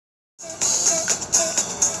Happy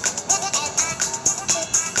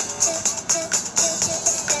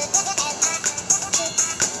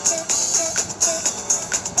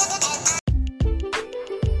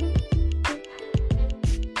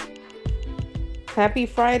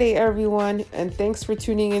Friday, everyone, and thanks for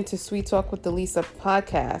tuning in to Sweet Talk with Elisa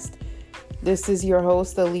podcast. This is your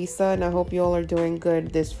host, Elisa, and I hope you all are doing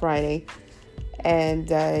good this Friday.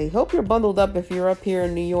 And I hope you're bundled up if you're up here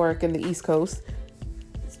in New York and the East Coast.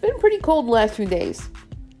 It's been pretty cold the last few days.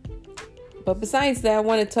 But besides that, I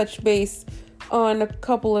want to touch base on a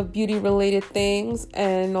couple of beauty-related things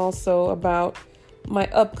and also about my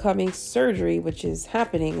upcoming surgery, which is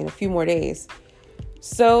happening in a few more days.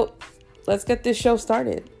 So, let's get this show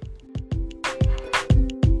started.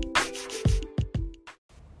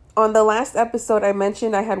 On the last episode, I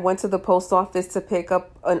mentioned I had went to the post office to pick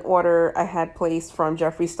up an order I had placed from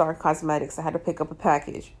Jeffree Star Cosmetics. I had to pick up a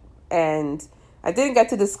package, and I didn't get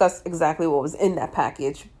to discuss exactly what was in that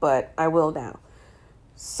package, but I will now.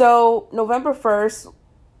 So November 1st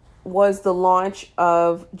was the launch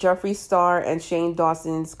of Jeffree Star and Shane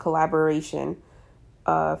Dawson's collaboration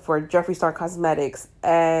for Jeffree Star Cosmetics,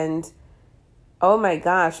 and oh my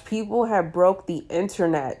gosh, people have broke the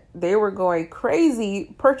internet. They were going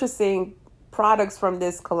crazy purchasing products from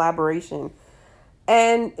this collaboration.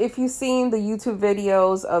 And if you've seen the YouTube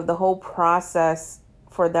videos of the whole process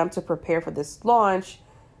for them to prepare for this launch,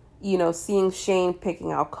 you know, seeing Shane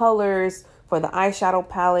picking out colors for the eyeshadow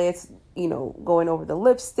palettes, you know, going over the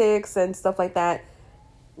lipsticks and stuff like that.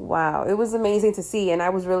 Wow, it was amazing to see. And I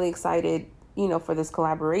was really excited, you know, for this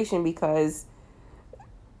collaboration because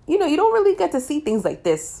you know, you don't really get to see things like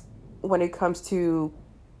this when it comes to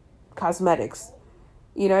cosmetics.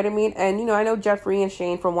 You know what I mean? And, you know, I know Jeffree and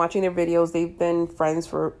Shane from watching their videos. They've been friends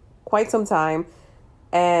for quite some time.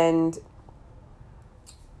 And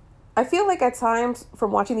I feel like at times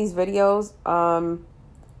from watching these videos,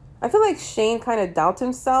 I feel like Shane kind of doubts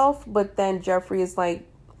himself. But then Jeffree is like,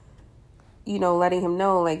 you know, letting him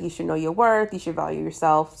know, like, you should know your worth. You should value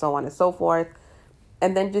yourself, so on and so forth.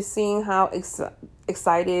 And then just seeing how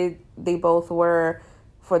excited they both were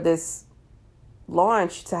for this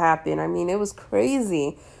launch to happen. I mean, it was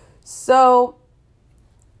crazy. So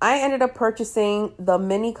I ended up purchasing the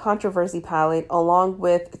Mini Controversy palette along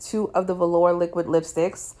with 2 of the Velour liquid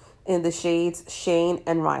lipsticks in the shades Shane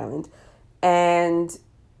and Ryland. And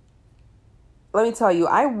let me tell you,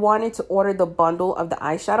 I wanted to order the bundle of the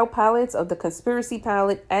eyeshadow palettes of the Conspiracy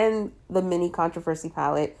palette and the Mini Controversy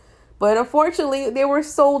palette. But unfortunately, they were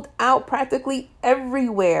sold out practically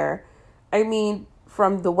everywhere. I mean,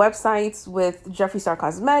 from the websites with Jeffree Star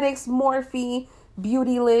Cosmetics, Morphe,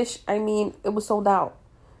 Beautylish. I mean, it was sold out.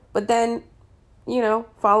 But then, you know,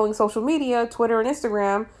 following social media, Twitter and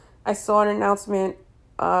Instagram, I saw an announcement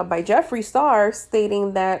by Jeffree Star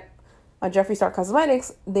stating that on Jeffree Star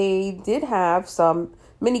Cosmetics, they did have some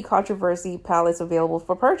Mini Controversy palettes available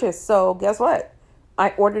for purchase. So guess what?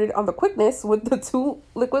 I ordered it on the quickness with the 2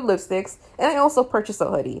 liquid lipsticks, and I also purchased a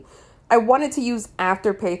hoodie. I wanted to use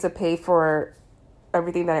Afterpay to pay for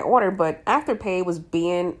everything that I ordered, but Afterpay was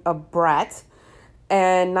being a brat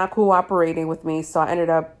and not cooperating with me, so I ended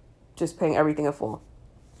up just paying everything in full.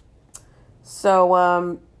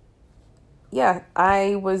 So, yeah,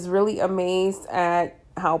 I was really amazed at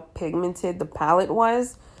how pigmented the palette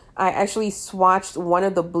was. I actually swatched one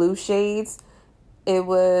of the blue shades. It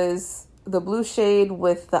was the blue shade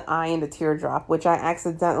with the eye and the teardrop, which I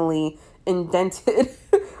accidentally indented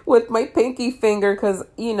with my pinky finger because,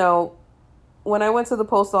 you know, when I went to the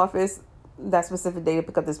post office that specific day to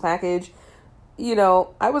pick up this package, you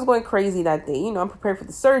know, I was going crazy that day. You know, I'm prepared for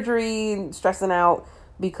the surgery, stressing out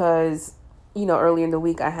because, you know, earlier in the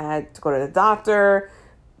week I had to go to the doctor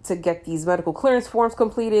to get these medical clearance forms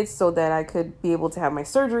completed so that I could be able to have my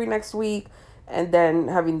surgery next week. And then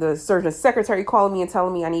having the surgeon's secretary calling me and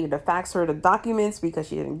telling me I needed to fax her the documents because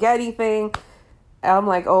she didn't get anything. And I'm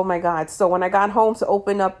like, oh my God. So when I got home to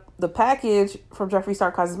open up the package from Jeffree Star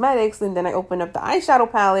Cosmetics, and then I opened up the eyeshadow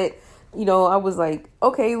palette, you know, I was like,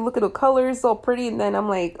 okay, look at the colors, so pretty. And then I'm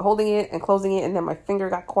like holding it and closing it. And then my finger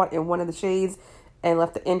got caught in one of the shades and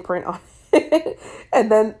left the imprint on it. And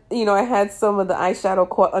then, you know, I had some of the eyeshadow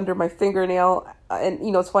caught under my fingernail. And,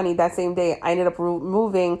 you know, it's funny, that same day I ended up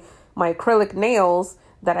removing my acrylic nails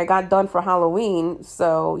that I got done for Halloween.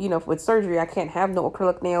 So, you know, with surgery, I can't have no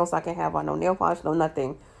acrylic nails. I can't have on no nail polish, no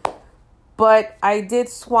nothing. But I did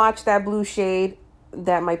swatch that blue shade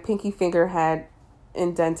that my pinky finger had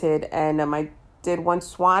indented. And I did one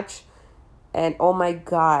swatch. And oh my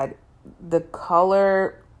God, the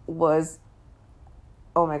color was,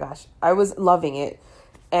 oh my gosh, I was loving it.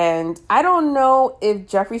 And I don't know if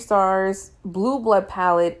Jeffree Star's Blue Blood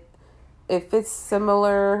palette if it's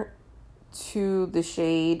similar to the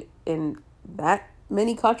shade in that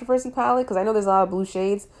mini controversy palette, because I know there's a lot of blue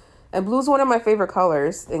shades, and blue is one of my favorite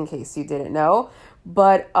colors, in case you didn't know.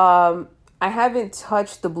 But I haven't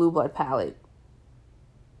touched the Blue Blood palette.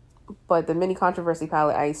 But the mini controversy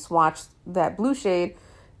palette, I swatched that blue shade,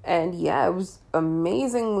 and yeah, it was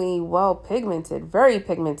amazingly well pigmented, very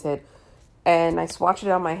pigmented. And I swatched it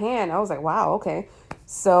on my hand. I was like, wow, okay.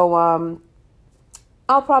 So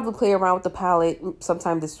I'll probably play around with the palette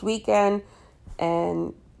sometime this weekend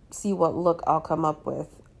and see what look I'll come up with.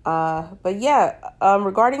 But yeah,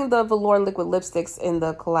 regarding the velour liquid lipsticks in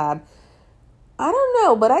the collab, I don't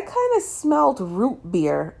know, but I kind of smelled root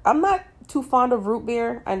beer. I'm not too fond of root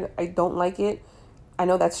beer. I don't like it. I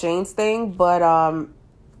know that's Shane's thing, but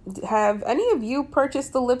have any of you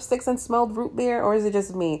purchased the lipsticks and smelled root beer, or is it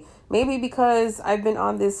just me? Maybe because I've been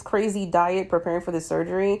on this crazy diet preparing for the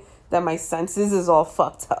surgery that my senses is all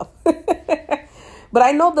fucked up. But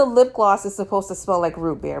I know the lip gloss is supposed to smell like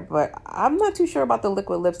root beer, but I'm not too sure about the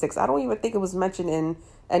liquid lipsticks. I don't even think it was mentioned in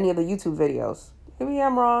any of the YouTube videos. Maybe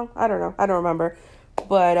I'm wrong. I don't know. I don't remember.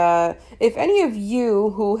 But if any of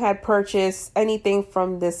you who had purchased anything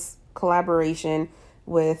from this collaboration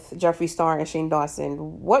with Jeffree Star and Shane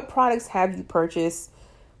Dawson, what products have you purchased?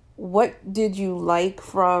 What did you like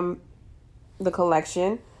from the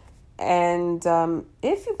collection? And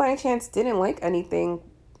if you by chance didn't like anything,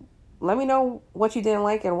 let me know what you didn't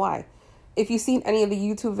like and why. If you've seen any of the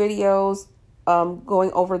YouTube videos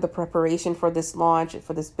going over the preparation for this launch,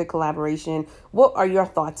 for this big collaboration, what are your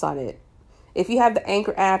thoughts on it? If you have the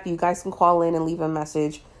Anchor app, you guys can call in and leave a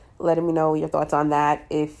message letting me know your thoughts on that.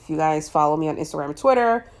 If you guys follow me on Instagram and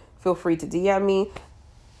Twitter, feel free to DM me,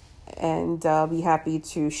 and I'll be happy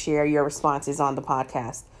to share your responses on the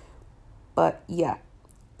podcast. But yeah,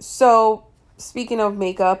 so speaking of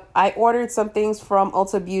makeup, I ordered some things from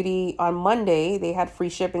Ulta Beauty on Monday. They had free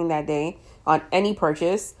shipping that day on any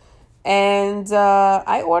purchase. And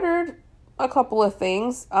I ordered a couple of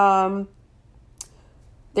things.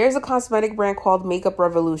 There's a cosmetic brand called Makeup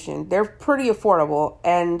Revolution. They're pretty affordable.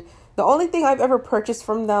 And the only thing I've ever purchased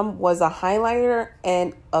from them was a highlighter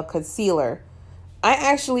and a concealer. I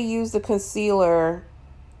actually used the concealer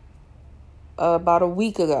about a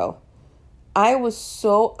week ago. I was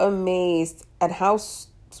so amazed at how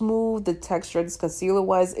smooth the texture of this concealer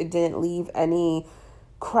was. It didn't leave any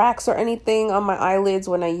cracks or anything on my eyelids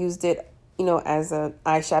when I used it, as an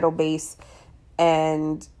eyeshadow base.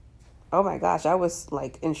 And oh my gosh, I was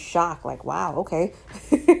like in shock, like, wow, okay.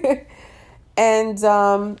 And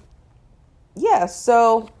yeah,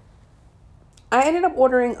 so I ended up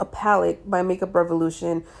ordering a palette by Makeup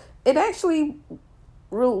Revolution. It actually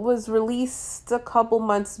was released a couple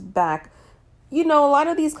months back. A lot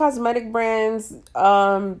of these cosmetic brands,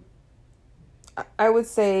 I would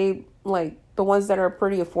say, like, the ones that are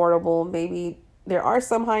pretty affordable, maybe there are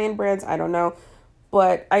some high-end brands, I don't know.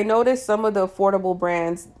 But I noticed some of the affordable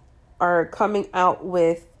brands are coming out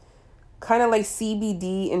with kind of like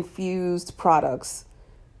CBD-infused products.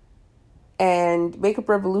 And Makeup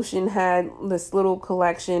Revolution had this little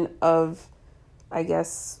collection of, I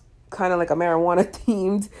guess, kind of like a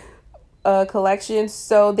marijuana-themed collection.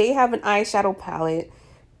 So they have an eyeshadow palette,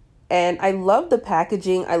 and I love the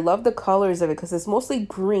packaging. I love the colors of it because it's mostly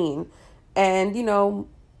green. And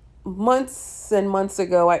months and months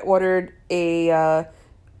ago, I ordered a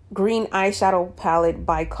green eyeshadow palette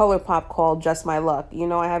by ColourPop called Just My Luck.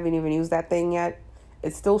 I haven't even used that thing yet.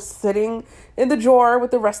 It's still sitting in the drawer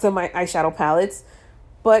with the rest of my eyeshadow palettes.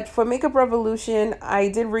 But for Makeup Revolution, I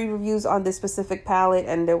did read reviews on this specific palette,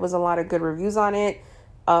 and there was a lot of good reviews on it.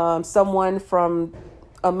 Someone from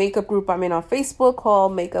a makeup group I'm in on Facebook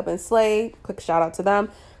called Makeup and Slay, quick shout out to them,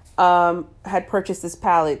 had purchased this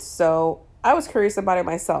palette. So I was curious about it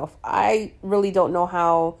myself. I really don't know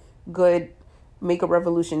how good Makeup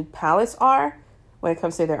Revolution palettes are when it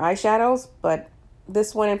comes to their eyeshadows, but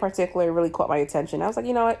this one in particular really caught my attention. I was like,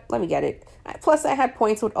 you know what, let me get it. Plus I had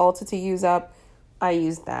points with Ulta to use up. I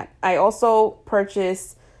used that. I also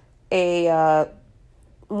purchased a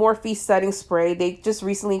Morphe setting spray. They just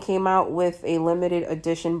recently came out with a limited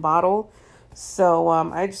edition bottle, so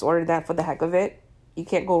I just ordered that for the heck of it. You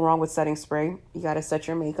can't go wrong with setting spray. You got to set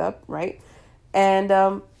your makeup, right? And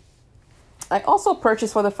I also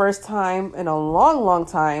purchased for the first time in a long, long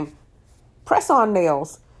time press-on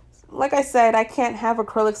nails. Like I said, I can't have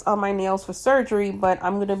acrylics on my nails for surgery, but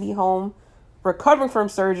I'm going to be home recovering from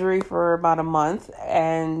surgery for about a month,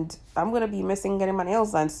 and I'm going to be missing getting my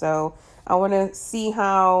nails done. So I want to see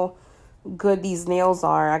how good these nails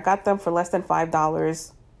are. I got them for less than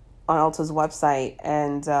 $5 on Ulta's website.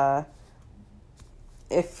 And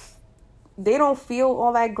if they don't feel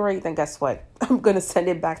all that great, then guess what? I'm going to send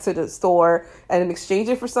it back to the store and exchange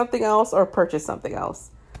it for something else or purchase something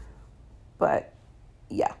else. But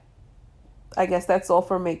yeah, I guess that's all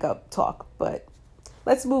for makeup talk. But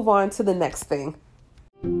let's move on to the next thing.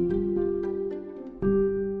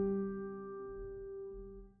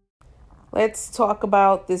 Let's talk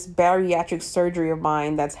about this bariatric surgery of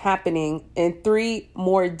mine that's happening in 3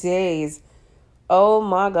 more days. Oh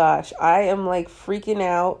my gosh, I am like freaking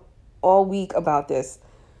out all week about this.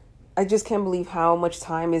 I just can't believe how much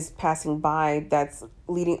time is passing by that's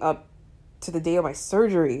leading up to the day of my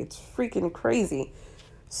surgery. It's freaking crazy.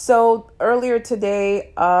 So earlier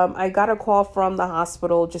today, I got a call from the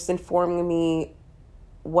hospital just informing me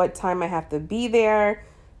what time I have to be there,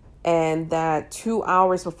 and that 2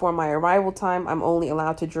 hours before my arrival time, I'm only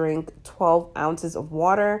allowed to drink 12 ounces of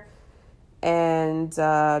water, and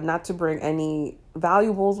not to bring any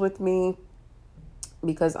valuables with me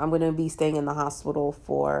because I'm going to be staying in the hospital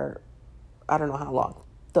for I don't know how long.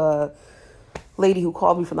 The lady who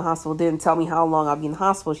called me from the hospital didn't tell me how long I'll be in the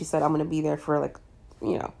hospital. She said I'm going to be there for a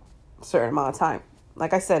certain amount of time.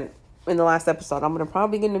 Like I said in the last episode, I'm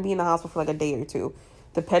probably going to be in the hospital for like a day or two,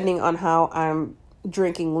 depending on how I'm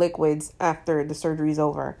drinking liquids after the surgery's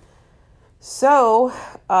over. So,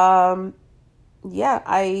 yeah,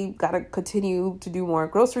 I gotta continue to do more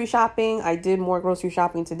grocery shopping. I did more grocery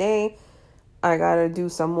shopping today. I gotta do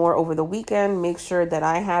some more over the weekend. Make sure that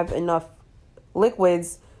I have enough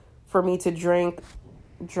liquids for me to drink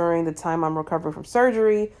during the time I'm recovering from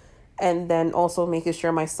surgery. And then also making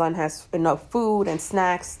sure my son has enough food and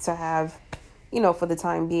snacks to have, for the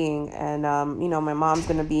time being. And, my mom's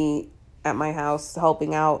gonna be at my house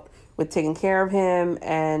helping out with taking care of him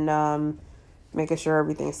and making sure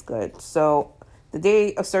everything's good. So the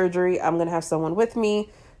day of surgery, I'm going to have someone with me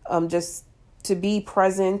just to be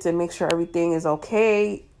present and make sure everything is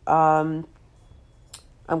okay. I'm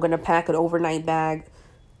going to pack an overnight bag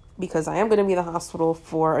because I am going to be in the hospital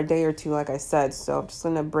for a day or two, like I said. So I'm just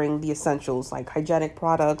going to bring the essentials like hygienic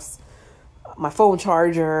products, my phone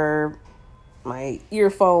charger, my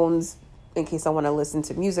earphones, in case I want to listen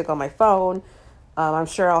to music on my phone. I'm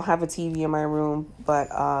sure I'll have a TV in my room, but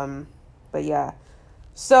yeah.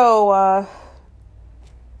 So,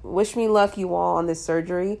 wish me luck, you all, on this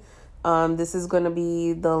surgery. This is going to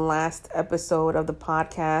be the last episode of the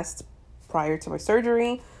podcast prior to my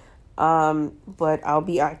surgery. But I'll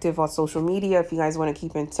be active on social media if you guys want to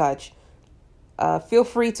keep in touch. Feel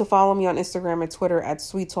free to follow me on Instagram and Twitter at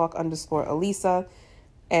sweettalk_Elisa.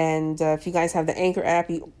 And if you guys have the Anchor app,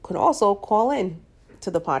 you can also call in to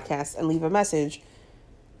the podcast and leave a message.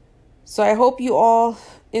 So I hope you all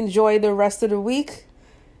enjoy the rest of the week.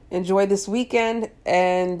 Enjoy this weekend.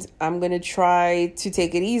 And I'm going to try to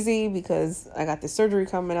take it easy because I got the surgery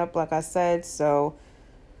coming up, like I said. So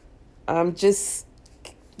I'm just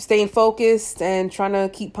staying focused and trying to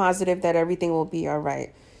keep positive that everything will be all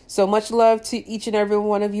right. So much love to each and every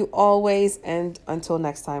one of you always. And until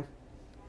next time.